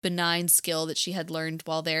benign skill that she had learned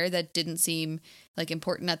while there that didn't seem like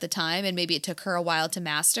important at the time. And maybe it took her a while to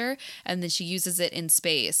master. And then she uses it in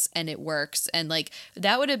space and it works. And like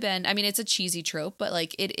that would have been, I mean, it's a cheesy trope, but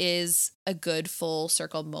like it is a good full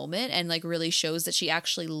circle moment and like really shows that she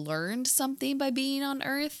actually learned something by being on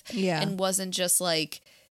Earth. Yeah. And wasn't just like,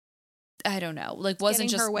 I don't know, like wasn't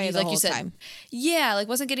getting just her way like the whole you said, time. Yeah, like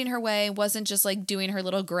wasn't getting her way, wasn't just like doing her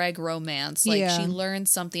little Greg romance. Like she learned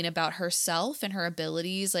something about herself and her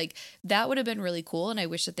abilities. Like that would have been really cool. And I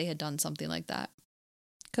wish that they had done something like that.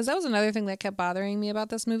 Because that was another thing that kept bothering me about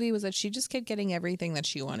this movie was that she just kept getting everything that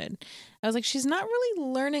she wanted. I was like, she's not really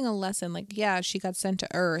learning a lesson. Like, yeah, she got sent to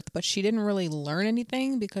Earth, but she didn't really learn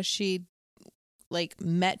anything because she like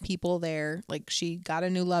met people there. Like she got a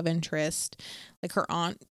new love interest. Like her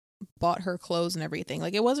aunt bought her clothes and everything.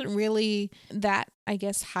 Like it wasn't really that, I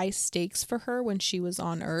guess, high stakes for her when she was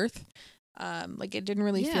on Earth. Like it didn't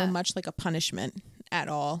really feel much like a punishment at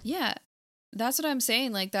all. Yeah. That's what I'm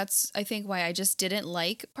saying. Like, that's, I think, why I just didn't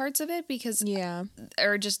like parts of it because,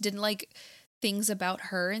 or just didn't like things about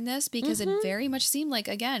her in this because it very much seemed like,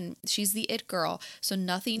 again, she's the it girl. So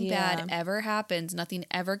nothing bad ever happens. Nothing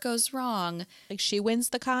ever goes wrong. Like, she wins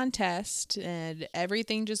the contest and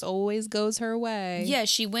everything just always goes her way. Yeah,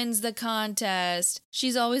 she wins the contest.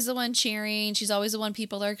 She's always the one cheering. She's always the one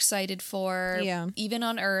people are excited for. Yeah. Even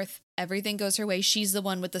on Earth, everything goes her way. She's the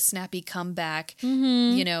one with the snappy comeback,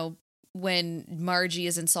 you know, when Margie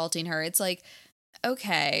is insulting her. It's like,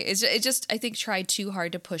 okay, it just I think tried too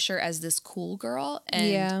hard to push her as this cool girl,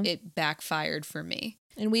 and it backfired for me.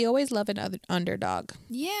 And we always love an underdog.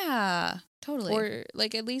 Yeah, totally. Or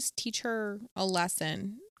like at least teach her a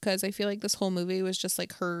lesson, because I feel like this whole movie was just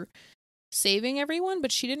like her saving everyone,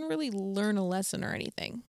 but she didn't really learn a lesson or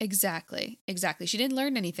anything. Exactly. She didn't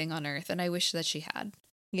learn anything on Earth, and I wish that she had.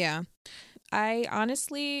 Yeah. I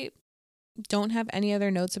honestly don't have any other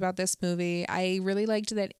notes about this movie. I really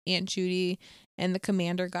liked that Aunt Judy and the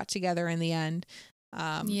commander got together in the end.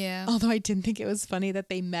 Although I didn't think it was funny that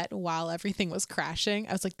they met while everything was crashing.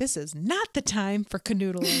 I was like, this is not the time for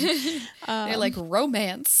canoodling. They're like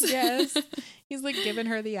romance. Yes. He's like giving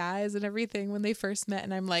her the eyes and everything when they first met.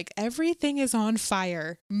 And I'm like, everything is on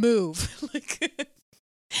fire. Move. Like,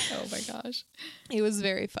 oh my gosh. It was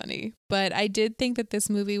very funny. But I did think that this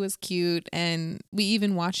movie was cute, and we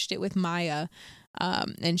even watched it with Maya,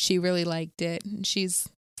 and she really liked it. She's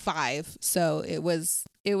 5, so it was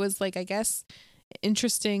like, I guess,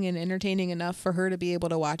 interesting and entertaining enough for her to be able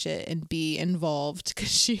to watch it and be involved,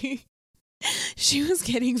 because she was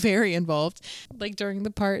getting very involved. Like during the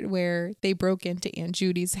part where they broke into Aunt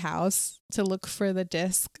Judy's house to look for the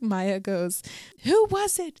disc, Maya goes, "Who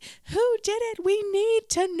was it? Who did it? We need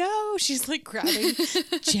to know." She's like grabbing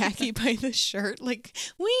Jackie by the shirt, like,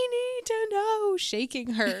 "We need to know,"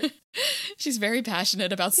 shaking her. She's very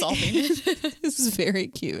passionate about solving it. This is very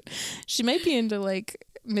cute. She might be into like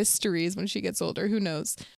mysteries when she gets older. Who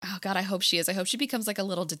knows? Oh God, I hope she is. I hope she becomes like a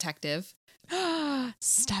little detective.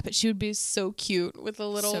 Stop it. She would be so cute with a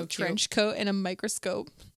little trench coat and a microscope.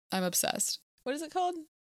 I'm obsessed. What is it called?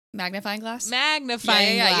 Magnifying glass?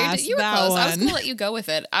 Magnifying glass. You were that close. one. I was going to let you go with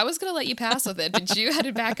it. I was going to let you pass with it, but you had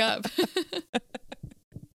to back up.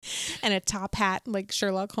 And a top hat like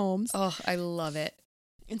Sherlock Holmes. Oh, I love it.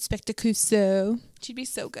 Inspector Clouseau. She'd be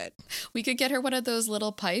so good. We could get her one of those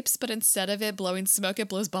little pipes, but instead of it blowing smoke, it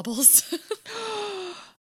blows bubbles.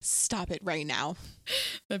 Stop it right now.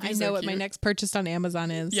 I know what my next purchase on Amazon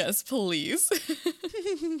is. Yes, please.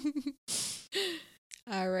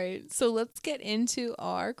 All right. So let's get into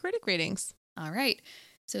our critic ratings. All right.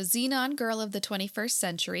 So Zenon, Girl of the 21st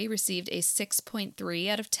Century, received a 6.3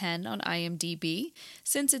 out of 10 on IMDb.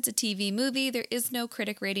 Since it's a TV movie, there is no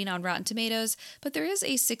critic rating on Rotten Tomatoes, but there is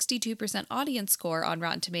a 62% audience score on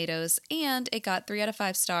Rotten Tomatoes, and it got 3 out of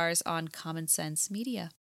 5 stars on Common Sense Media.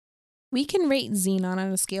 We can rate Zenon on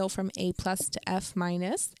a scale from A+ to F-.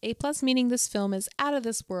 A+ meaning this film is out of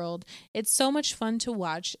this world. It's so much fun to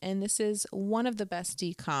watch, and this is one of the best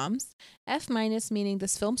DCOMs. F- meaning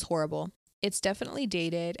this film's horrible. It's definitely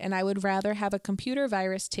dated, and I would rather have a computer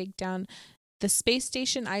virus take down the space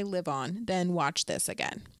station I live on than watch this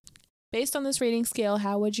again. Based on this rating scale,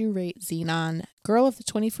 how would you rate Zenon, Girl of the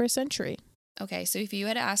 21st Century? Okay, so if you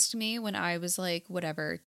had asked me when I was like,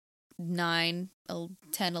 9,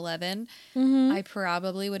 10, 11, I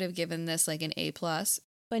probably would have given this like an A+.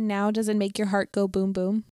 But now does it make your heart go boom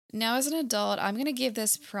boom? Now as an adult, I'm going to give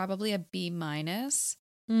this probably a B-.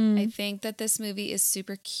 I think that this movie is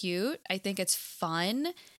super cute. I think it's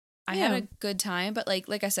fun. I had a good time, but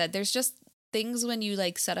like I said, there's just things when you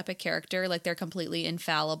like set up a character, like they're completely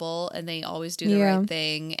infallible and they always do the right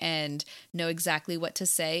thing and know exactly what to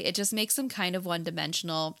say. It just makes them kind of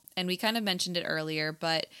one-dimensional. And we kind of mentioned it earlier,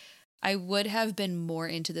 but I would have been more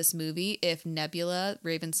into this movie if Nebula,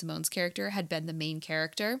 Raven-Symoné's character, had been the main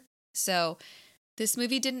character. So this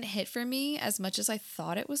movie didn't hit for me as much as I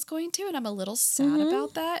thought it was going to, and I'm a little sad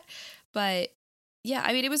about that. But yeah,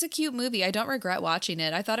 I mean, it was a cute movie. I don't regret watching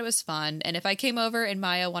it. I thought it was fun. And if I came over and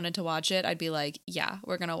Maya wanted to watch it, I'd be like, yeah,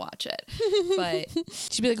 we're going to watch it. But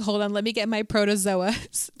she'd be like, hold on, let me get my protozoa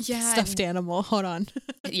stuffed animal. Hold on.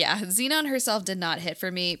 Yeah, Zenon herself did not hit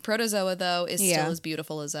for me. Protozoa, though, is still as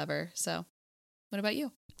beautiful as ever. So What about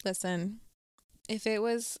you? Listen, if it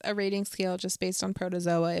was a rating scale just based on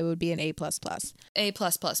protozoa, it would be an A++. A+++.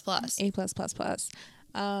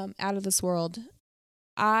 Out of this world.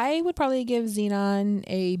 I would probably give Zenon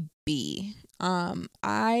a B.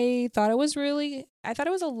 I thought it was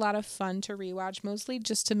a lot of fun to rewatch, mostly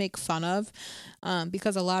just to make fun of,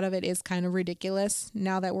 because a lot of it is kind of ridiculous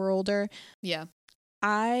now that we're older. Yeah.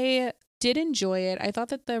 I did enjoy it. I thought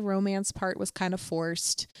that the romance part was kind of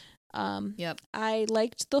forced. Yep. I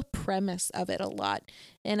liked the premise of it a lot,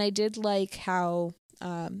 and I did like how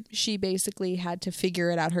she basically had to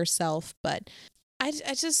figure it out herself. But I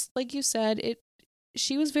just, like you said,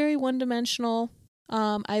 she was very one-dimensional.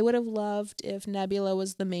 I would have loved if Nebula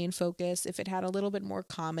was the main focus, if it had a little bit more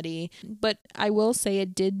comedy. But I will say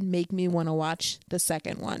it did make me want to watch the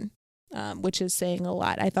second one, which is saying a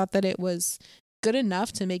lot. I thought that it was good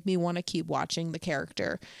enough to make me want to keep watching the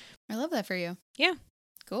character. I love that for you. Yeah.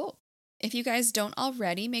 Cool. If you guys don't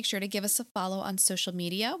already, make sure to give us a follow on social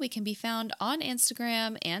media. We can be found on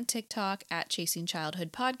Instagram and TikTok at Chasing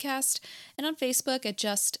Childhood Podcast and on Facebook at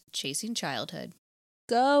just Chasing Childhood.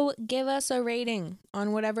 Go give us a rating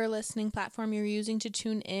on whatever listening platform you're using to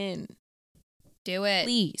tune in. Do it.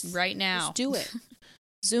 Please. Right now. Just do it.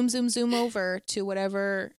 Zoom over to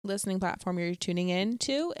whatever listening platform you're tuning in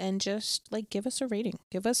to and just give us a rating.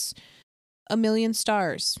 Give us 1,000,000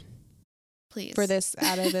 stars. Please. For this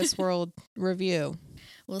out of this world review.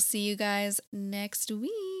 We'll see you guys next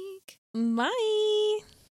week. Bye.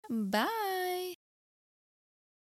 Bye.